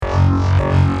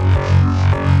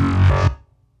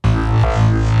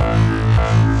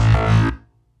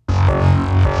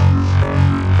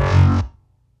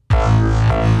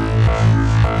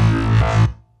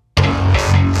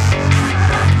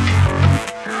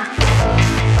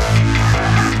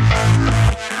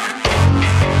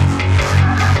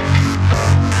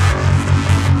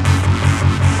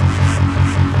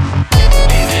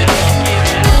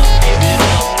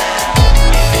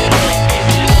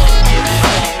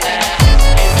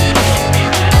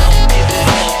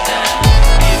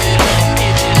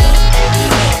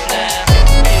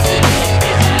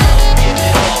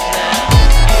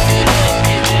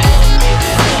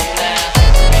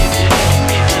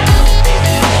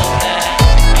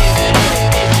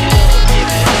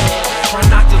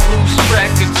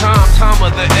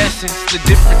nonsense. The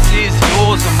difference is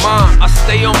yours and mine. I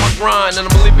stay on my grind and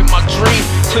I'm living my dream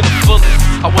to the fullest.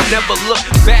 I will never look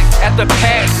back at the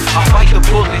past. I'll fight the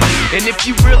bullet. And if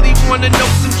you really wanna know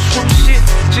some true shit,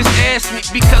 just ask me,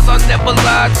 because I never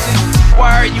lied to you.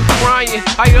 Why are you crying?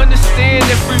 I understand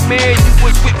every man you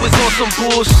was with was on some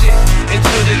bullshit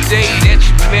until the day that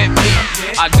you met me.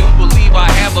 I do believe I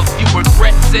have a few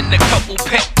regrets and a couple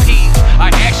pet peeves.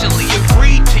 I actually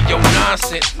agreed to your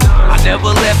nonsense. I never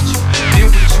left you,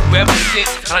 been with you ever since.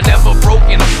 I never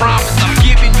broken a promise. I'm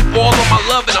giving you all of my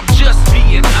love and I'm just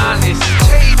being honest.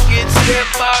 Take it step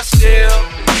by step,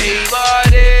 day by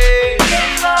day.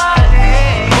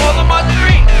 All of my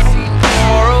dreams seem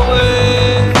far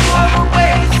away,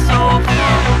 so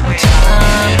far away.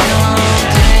 Time come,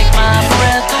 take my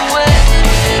breath away.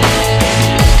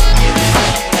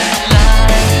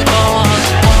 Life was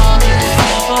wanted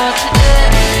for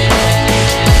today.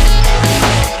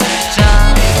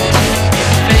 Time to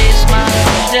face my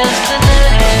destiny.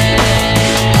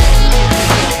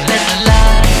 Let the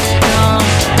light come,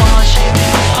 wash it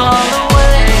all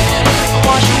away,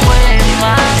 wash away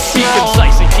my soul. Keep it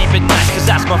concise and keep it nice, cause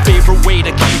that's my favorite way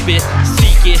to keep it.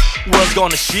 Seek it, world's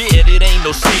gonna shit, it ain't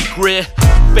no secret.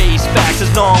 Face facts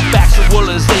as non-factual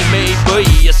as they may be.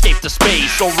 Escape the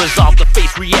space or resolve to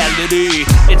face reality.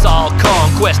 It's all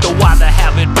conquest, or why to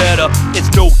have it better.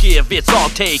 It's no give, it's all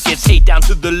take, it's hate down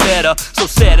to the letter. So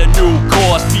set a new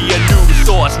course, be a new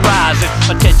source rising.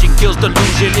 Attention kills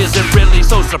delusion, isn't really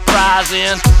so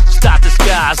surprising. Start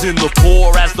disguising the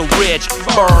poor as the rich.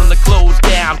 Burn the clothes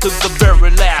down to the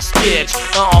very last stitch.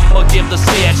 I'ma give the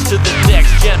snitch to the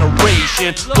next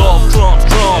generation. Love trumps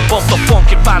Trump, bump the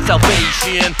funk and find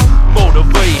salvation.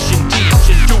 Motivation,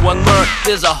 teaching to unlearn.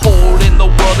 There's a hole in the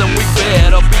world and we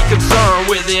better be concerned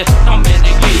with it. How many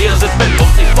years it's been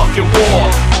mostly fucking war?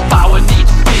 Power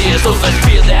needs fear, so let's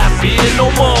fear that fear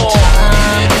no more.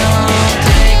 Time come,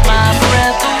 take my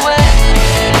breath away.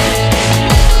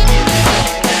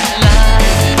 Life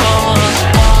was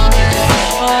wanted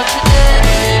for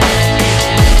today.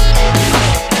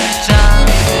 Time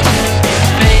to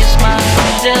face my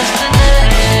destiny.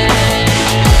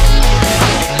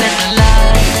 Let the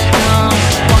light come,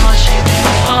 wash it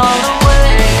all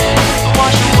away,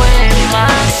 wash away my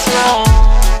soul.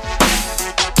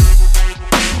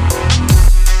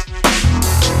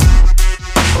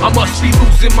 I must be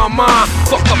losing my mind,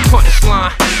 fuck a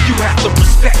punchline. You have to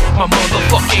respect my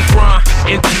motherfucking grind.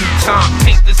 In due time,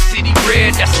 paint the city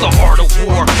red, that's the art of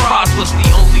war. Paz was the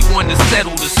only one to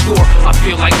settle the score. I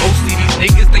feel like mostly these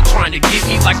niggas, they trying to get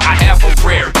me like I have a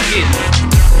rare kidney.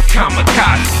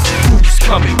 Kamikaze, who's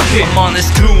coming with? I'm on this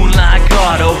tune like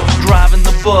Otto, driving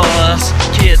the bus.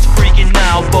 Kids freaking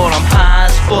out, but I'm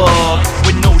high as fuck,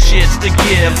 with no shits to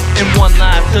give and one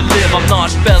life to live. I'm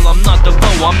not Bell, I'm not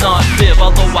DeVoe, I'm not Viv,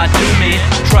 although I do me.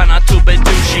 Try not to be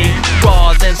douchey,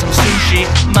 raw than some sushi.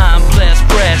 Mind blessed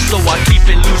fresh, so I keep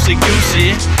it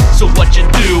loosey-goosey. So what you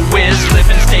do is live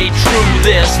and stay true.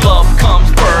 This love comes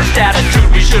first,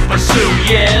 attitude we should pursue,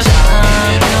 yes.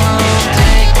 Time